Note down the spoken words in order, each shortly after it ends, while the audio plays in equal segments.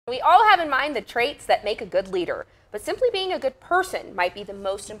We all have in mind the traits that make a good leader, but simply being a good person might be the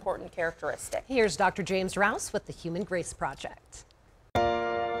most important characteristic. Here's Dr. James Rouse with the Human Grace Project.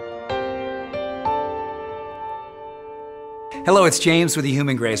 Hello, it's James with the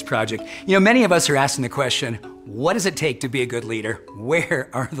Human Grace Project. You know, many of us are asking the question, what does it take to be a good leader? Where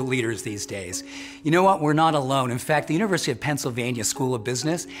are the leaders these days? You know what? We're not alone. In fact, the University of Pennsylvania School of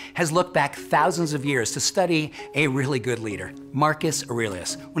Business has looked back thousands of years to study a really good leader, Marcus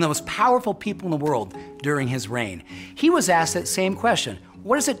Aurelius, one of the most powerful people in the world during his reign. He was asked that same question.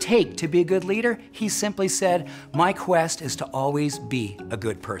 What does it take to be a good leader? He simply said, my quest is to always be a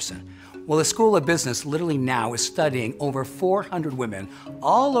good person. Well, the School of Business literally now is studying over 400 women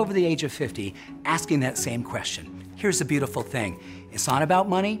all over the age of 50, asking that same question. Here's the beautiful thing. It's not about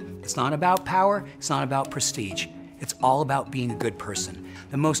money, it's not about power, it's not about prestige. It's all about being a good person.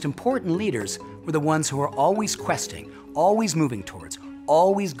 The most important leaders were the ones who are always questing, always moving towards,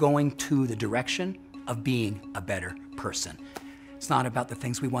 always going to the direction of being a better person. It's not about the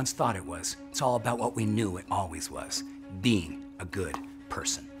things we once thought it was. It's all about what we knew it always was, being a good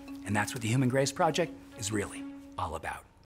person. And that's what the Human Grace Project is really all about.